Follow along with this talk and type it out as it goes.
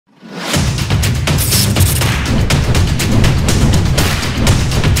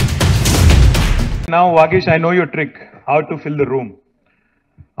Now, Vagish, I know your trick, how to fill the room.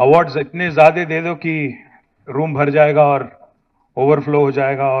 Awards इतने ज़्यादा दे दो कि room भर जाएगा और overflow हो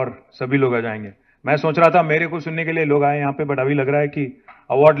जाएगा और सभी लोग आ जाएंगे. मैं सोच रहा था मेरे को सुनने के लिए लोग आए यहाँ पे, but अभी लग रहा है कि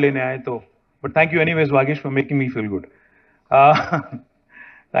award लेने आए तो. But thank you anyways, Vagish, for making me feel good.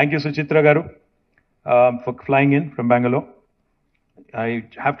 Thank you, Suchitra Garu, for flying in from Bangalore. I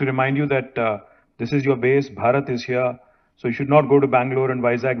have to remind you that this is your base. Bharat is here. So you should not go to Bangalore and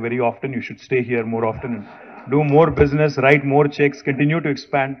Vizag very often. You should stay here more often and do more business, write more checks, continue to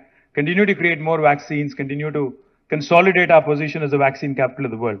expand, continue to create more vaccines, continue to consolidate our position as the vaccine capital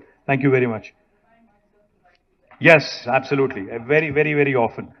of the world. Thank you very much. Yes, absolutely. Very, very, very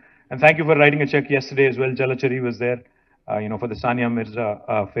often. And thank you for writing a check yesterday as well. Jalachari was there, for the Sania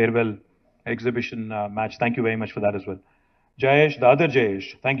Mirza farewell exhibition match. Thank you very much for that as well. Jayesh, the other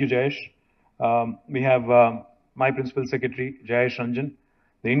Jayesh. Thank you, Jayesh. We have my Principal Secretary, Jayesh Ranjan,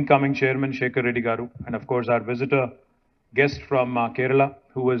 the incoming Chairman, Shekhar Reddy Garu, and of course our visitor guest from Kerala,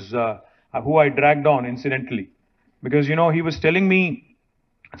 who I dragged on incidentally. Because, he was telling me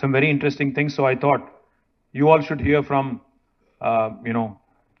some very interesting things, so I thought you all should hear from,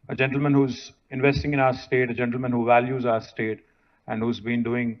 a gentleman who's investing in our state, a gentleman who values our state, and who's been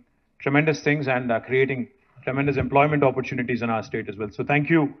doing tremendous things and creating tremendous employment opportunities in our state as well. So thank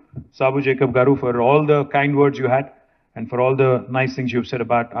you, Sabu Jacob Garu, for all the kind words you had and for all the nice things you've said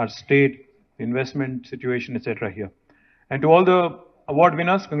about our state, the investment situation, etc. here. And to all the award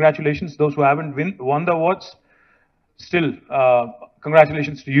winners, congratulations. Those who haven't won the awards, still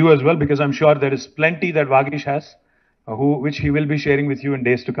congratulations to you as well, because I'm sure there is plenty that Vagish has, which he will be sharing with you in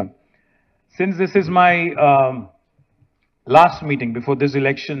days to come. Since this is my last meeting before this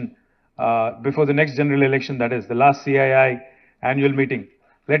election, before the next general election, that is the last CII annual meeting,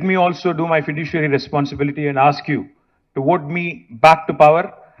 let me also do my fiduciary responsibility and ask you to vote me back to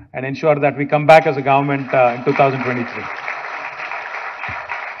power and ensure that we come back as a government in 2023.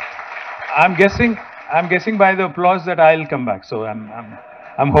 I'm guessing by the applause that I'll come back, so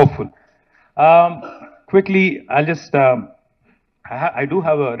I'm hopeful. Quickly, I'll just I do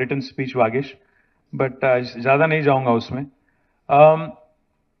have a written speech, Vagish, but ज़्यादा नहीं जाऊँगा उसमें.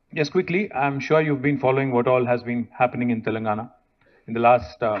 Yes, quickly, I'm sure you've been following what all has been happening in Telangana in the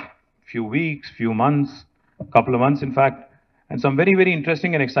last few weeks, few months, couple of months in fact, and some very, very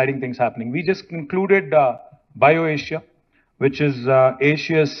interesting and exciting things happening. We just concluded BioAsia, which is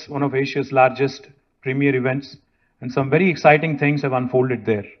one of Asia's largest premier events, and some very exciting things have unfolded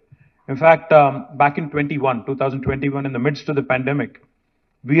there. In fact, back in 2021, in the midst of the pandemic,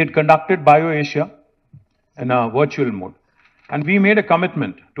 we had conducted BioAsia in a virtual mode. And we made a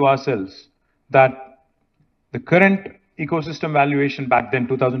commitment to ourselves that the current ecosystem valuation back then,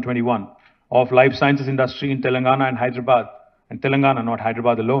 2021, of life sciences industry in Telangana and Hyderabad, and Telangana, not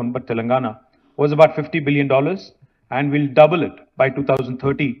Hyderabad alone, but Telangana, was about $50 billion, and we'll double it by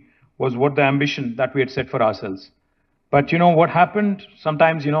 2030, was what the ambition that we had set for ourselves. But what happened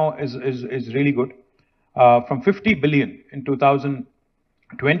sometimes, is really good. From 50 billion in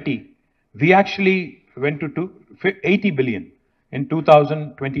 2020, we actually went to 80 billion in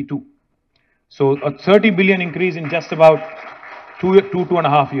 2022. So a 30 billion increase in just about two and a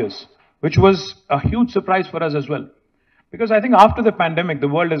half years, which was a huge surprise for us as well. Because I think after the pandemic, the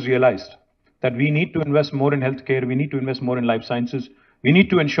world has realized that we need to invest more in healthcare, we need to invest more in life sciences, we need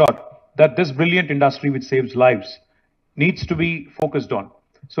to ensure that this brilliant industry which saves lives needs to be focused on.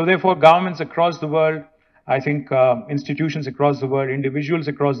 So therefore, governments across the world, I think institutions across the world, individuals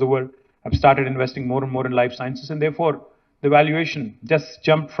across the world have started investing more and more in life sciences, and therefore the valuation just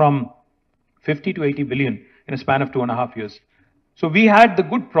jumped from 50 to 80 billion in a span of 2.5 years. So we had the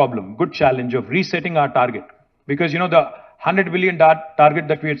good challenge of resetting our target, because the 100 billion target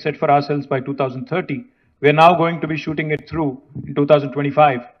that we had set for ourselves by 2030, we are now going to be shooting it through in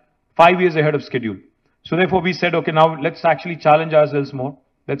 2025, 5 years ahead of schedule. So therefore we said, okay, now let's actually challenge ourselves more.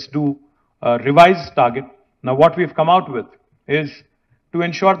 Let's do a revised target. Now what we've come out with is to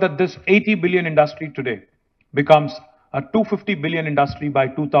ensure that this 80 billion industry today becomes a 250 billion industry by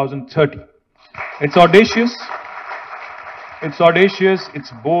 2030. It's audacious,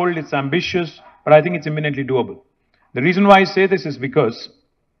 it's bold, it's ambitious, but I think it's imminently doable. The reason why I say this is because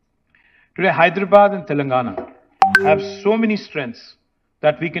today Hyderabad and Telangana have so many strengths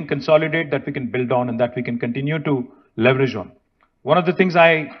that we can consolidate, that we can build on, and that we can continue to leverage on. One of the things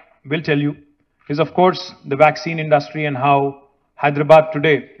I will tell you is, of course, the vaccine industry and how Hyderabad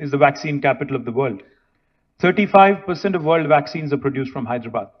today is the vaccine capital of the world. 35% of world vaccines are produced from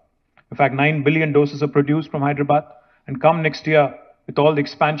Hyderabad. In fact, 9 billion doses are produced from Hyderabad. And come next year, with all the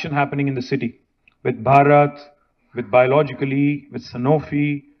expansion happening in the city, with Bharat, with Biologically, with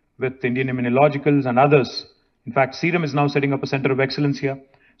Sanofi, with Indian immunologicals and others. In fact, Serum is now setting up a center of excellence here.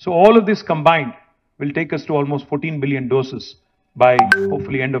 So all of this combined will take us to almost 14 billion doses by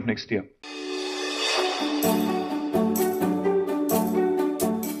hopefully end of next year.